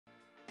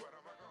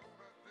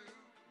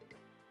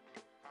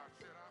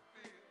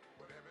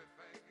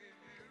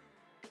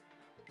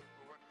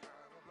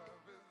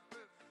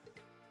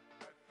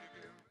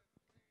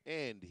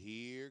And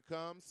here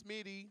comes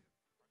Smitty.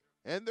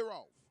 And they're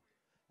off.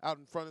 Out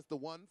in front is the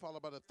 1,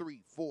 followed by the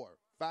 3, 4,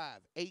 5,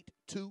 8,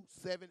 2,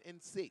 7,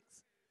 and 6.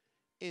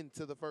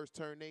 Into the first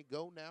turn they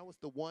go. Now it's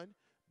the 1,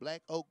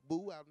 Black Oak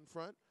Boo out in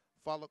front,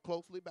 followed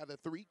closely by the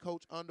 3,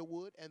 Coach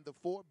Underwood, and the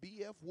 4,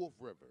 BF Wolf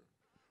River.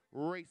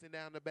 Racing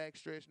down the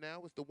backstretch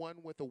now is the 1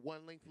 with a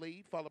 1-length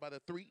lead, followed by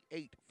the 3,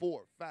 8,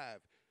 4, 5,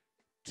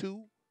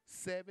 2,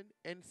 7,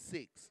 and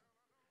 6.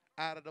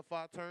 Out of the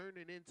far turn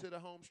and into the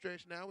home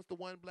stretch now is the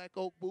 1, Black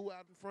Oak Boo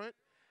out in front.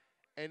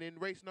 And in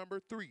race number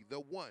 3, the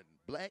 1,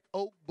 Black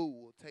Oak Boo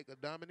will take a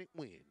dominant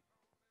win.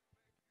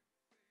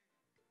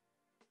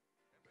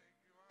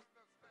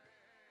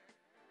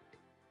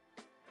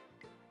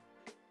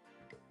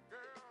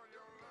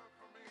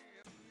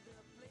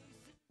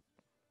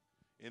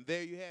 And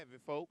there you have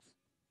it, folks.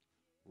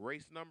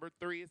 Race number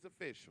 3 is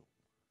official.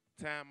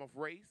 Time of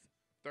race,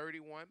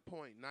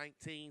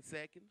 31.19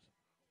 seconds.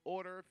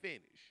 Order of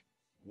finish,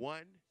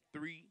 1,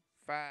 3,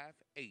 5,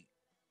 8.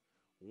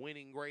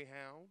 Winning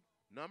greyhound,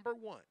 number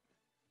 1,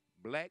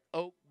 Black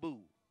Oak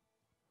Boo.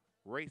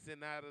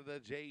 Racing out of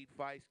the Jade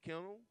Feist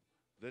Kennel,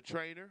 the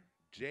trainer,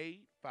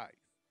 Jade Feist.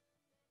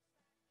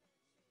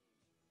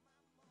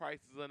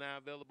 Prices are now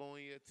available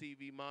on your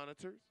TV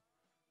monitors.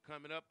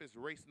 Coming up is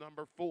race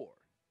number 4,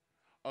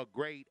 a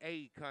Grade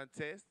A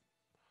contest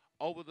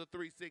over the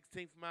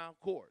 3/16 mile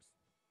course.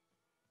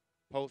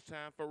 Post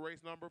time for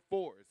race number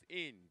 4 is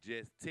in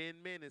just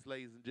 10 minutes,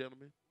 ladies and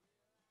gentlemen.